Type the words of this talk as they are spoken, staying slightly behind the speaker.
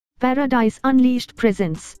Paradise Unleashed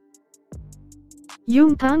presents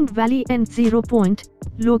Yumthang Valley and Zero Point,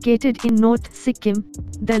 located in North Sikkim,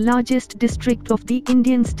 the largest district of the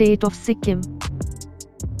Indian state of Sikkim.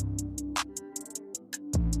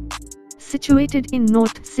 Situated in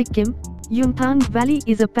North Sikkim, Yumthang Valley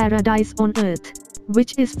is a paradise on earth,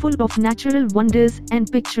 which is full of natural wonders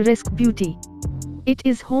and picturesque beauty. It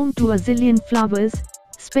is home to a zillion flowers,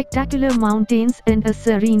 spectacular mountains and a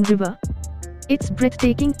serene river. Its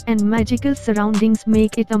breathtaking and magical surroundings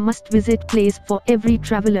make it a must-visit place for every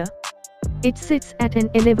traveler. It sits at an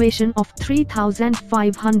elevation of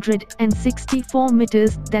 3,564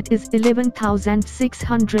 meters, that is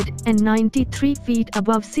 11,693 feet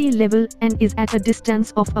above sea level, and is at a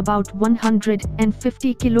distance of about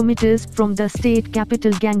 150 kilometers from the state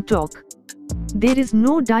capital Gangtok. There is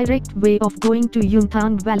no direct way of going to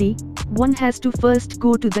Yumthang Valley. One has to first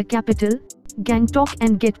go to the capital, Gangtok,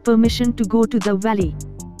 and get permission to go to the valley.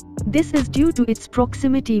 This is due to its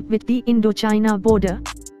proximity with the Indo China border.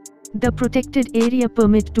 The protected area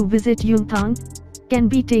permit to visit Yumthang can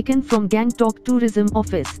be taken from Gangtok Tourism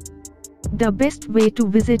Office. The best way to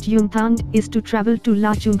visit Yumthang is to travel to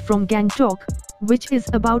Lachung from Gangtok, which is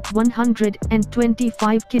about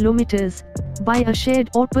 125 kilometers, by a shared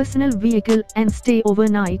or personal vehicle and stay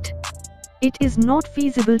overnight. It is not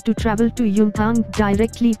feasible to travel to Yumthang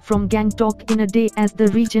directly from Gangtok in a day, as the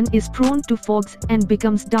region is prone to fogs and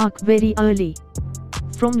becomes dark very early.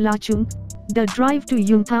 From Lachung, the drive to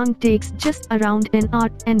Yumthang takes just around an hour,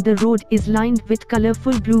 and the road is lined with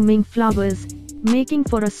colorful blooming flowers, making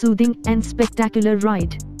for a soothing and spectacular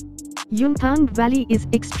ride. Yumthang Valley is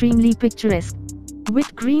extremely picturesque,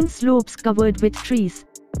 with green slopes covered with trees,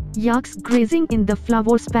 yaks grazing in the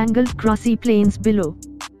flower-spangled grassy plains below,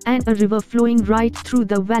 and a river flowing right through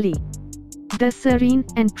the valley. The serene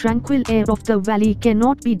and tranquil air of the valley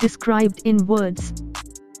cannot be described in words.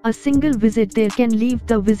 A single visit there can leave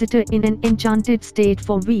the visitor in an enchanted state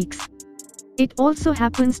for weeks. It also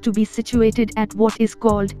happens to be situated at what is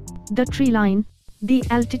called the tree line, the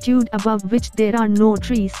altitude above which there are no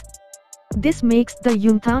trees. This makes the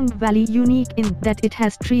Yumthang Valley unique in that it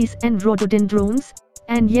has trees and rhododendrons,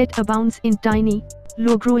 and yet abounds in tiny,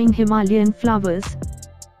 low-growing Himalayan flowers.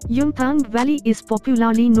 Yumthang Valley is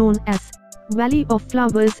popularly known as Valley of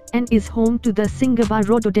Flowers and is home to the Singaba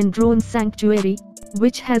Rhododendron Sanctuary,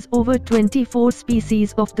 which has over 24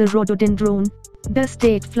 species of the rhododendron, the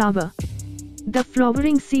state flower. The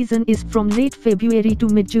flowering season is from late February to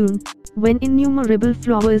mid-June, when innumerable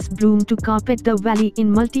flowers bloom to carpet the valley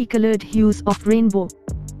in multicolored hues of rainbow.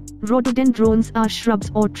 Rhododendrons are shrubs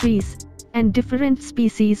or trees, and different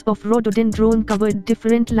species of rhododendron cover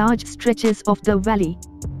different large stretches of the valley.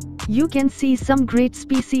 You can see some great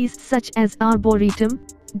species such as Arboretum,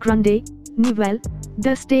 Grande, Nivelle,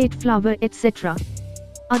 the state flower, etc.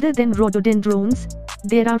 Other than rhododendrons,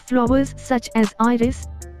 there are flowers such as iris,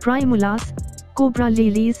 primulas, cobra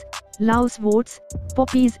lilies, louseworts,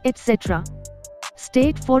 poppies, etc.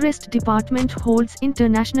 State Forest Department holds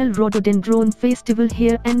International Rhododendron Festival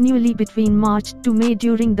here annually between March to May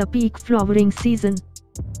during the peak flowering season.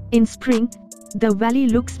 In spring, the valley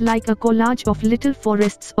looks like a collage of little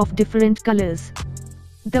forests of different colors.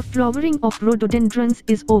 The flowering of rhododendrons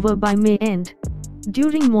is over by May end.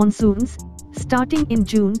 During monsoons, starting in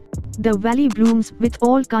June, the valley blooms with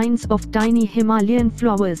all kinds of tiny Himalayan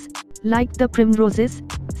flowers, like the primroses,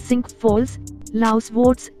 cinquefoils,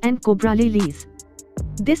 louseworts, and cobra lilies.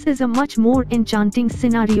 This is a much more enchanting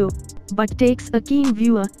scenario, but takes a keen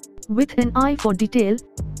viewer, with an eye for detail,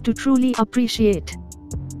 to truly appreciate.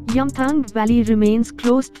 Yumthang Valley remains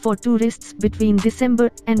closed for tourists between December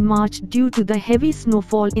and March due to the heavy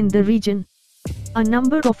snowfall in the region. A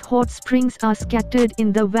number of hot springs are scattered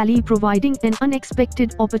in the valley, providing an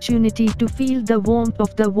unexpected opportunity to feel the warmth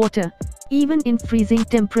of the water, even in freezing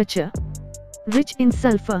temperature. Rich in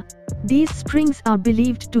sulfur, these springs are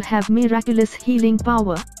believed to have miraculous healing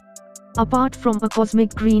power. Apart from a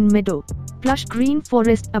cosmic green meadow, plush green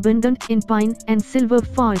forest abundant in pine and silver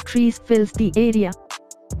fir trees fills the area.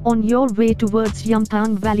 On your way towards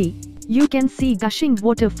Yumthang Valley, you can see gushing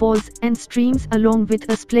waterfalls and streams along with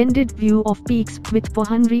a splendid view of peaks with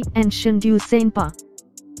Pohanri and Shandu Senpa.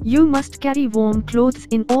 You must carry warm clothes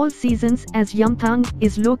in all seasons, as Yumthang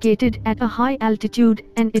is located at a high altitude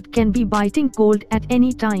and it can be biting cold at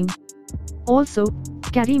any time. Also,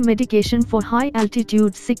 carry medication for high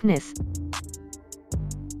altitude sickness.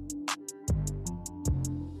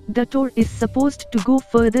 The tour is supposed to go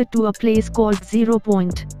further to a place called Zero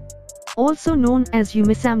Point, also known as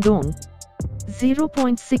Yumesamdong. Zero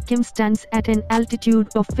Point Sikkim stands at an altitude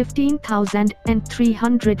of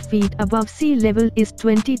 15,300 feet above sea level, is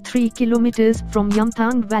 23 kilometers from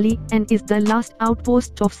Yumthang Valley, and is the last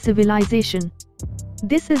outpost of civilization.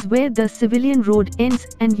 This is where the civilian road ends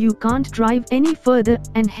and you can't drive any further,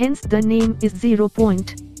 and hence the name is Zero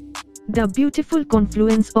Point. The beautiful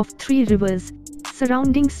confluence of three rivers,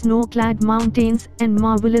 surrounding snow-clad mountains and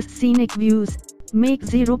marvelous scenic views, make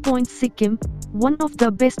Zero Point Sikkim one of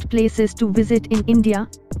the best places to visit in India.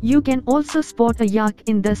 You can also spot a yak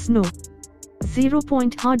in the snow. Zero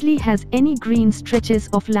Point hardly has any green stretches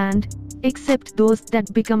of land, except those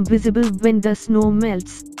that become visible when the snow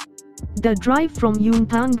melts. The drive from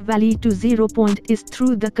Yumthang Valley to Zero Point is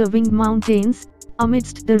through the curving mountains,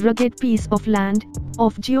 amidst the rugged piece of land,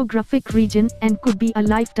 of geographic region, and could be a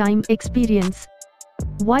lifetime experience.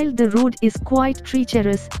 While the road is quite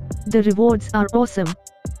treacherous, the rewards are awesome.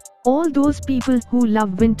 All those people who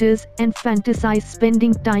love winters and fantasize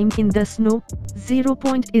spending time in the snow, Zero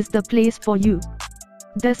Point is the place for you.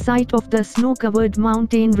 The sight of the snow-covered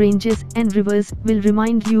mountain ranges and rivers will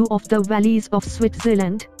remind you of the valleys of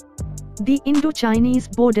Switzerland. The Indo-Chinese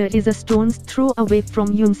border is a stone's throw away from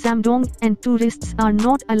Yumesamdong, and tourists are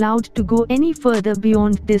not allowed to go any further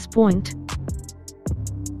beyond this point.